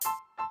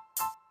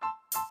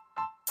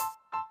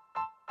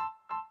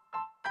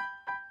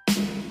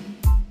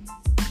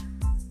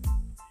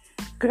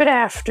Good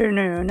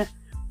afternoon.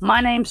 My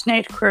name's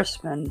Nate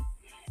Chrisman,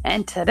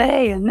 and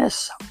today in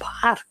this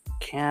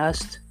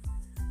podcast,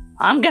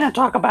 I'm going to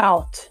talk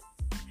about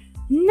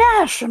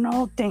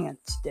National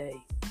Dance Day.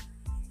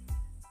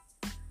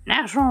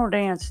 National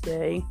Dance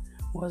Day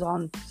was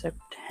on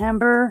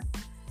September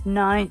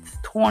 9th,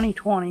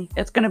 2020.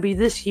 It's going to be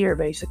this year,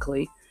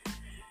 basically.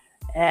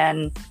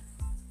 And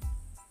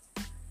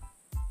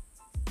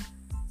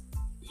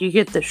you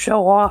get to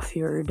show off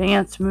your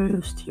dance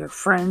moves to your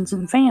friends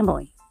and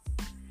family.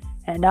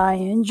 And I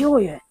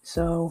enjoy it,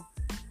 so,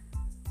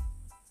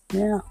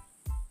 yeah.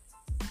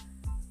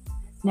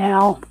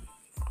 Now,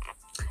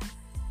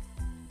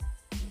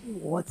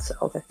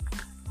 okay.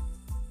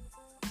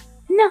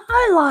 Now,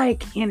 I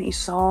like any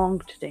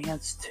song to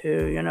dance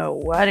to,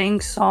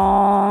 wedding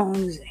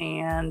songs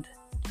and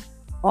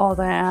all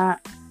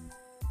that.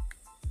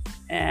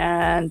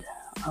 And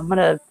I'm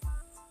gonna,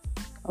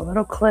 a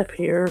little clip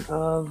here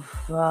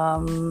of,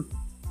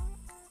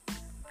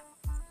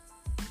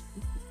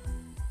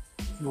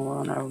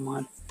 well, never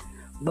mind.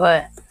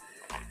 But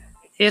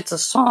it's a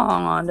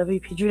song on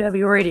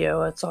WPGW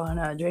radio. It's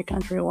on J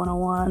Country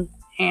 101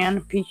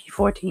 and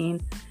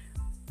PG-14.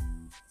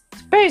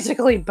 It's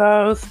basically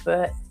both,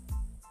 but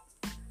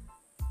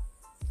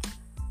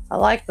I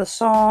like the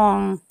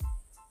song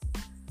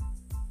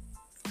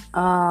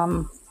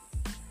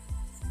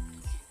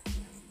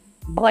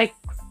Blake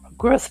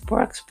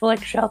Brooks,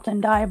 Blake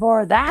Shelton,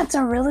 Dybor. That's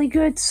a really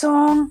good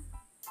song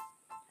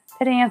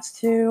to dance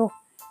to.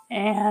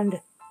 And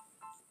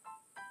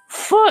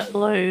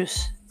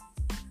Footloose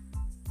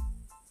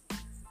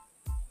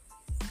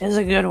is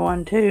a good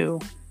one too,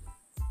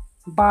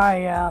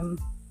 by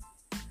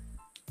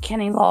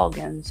Kenny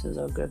Loggins is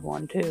a good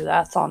one too.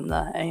 That's on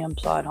the AM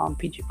side on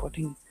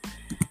PG-14.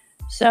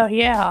 So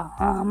yeah,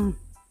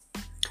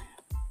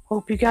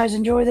 hope you guys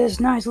enjoy this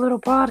nice little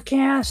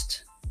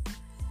podcast.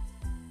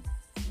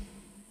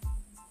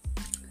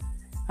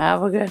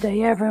 Have a good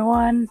day,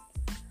 everyone.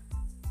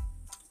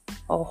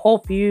 I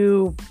hope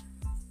you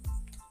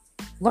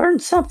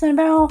learned something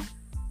about,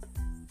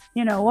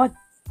 what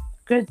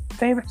good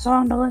favorite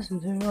song to listen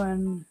to.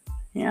 And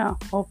yeah,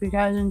 hope you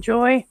guys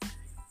enjoy.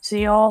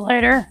 See you all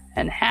later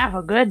and have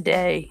a good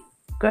day.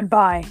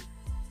 Goodbye.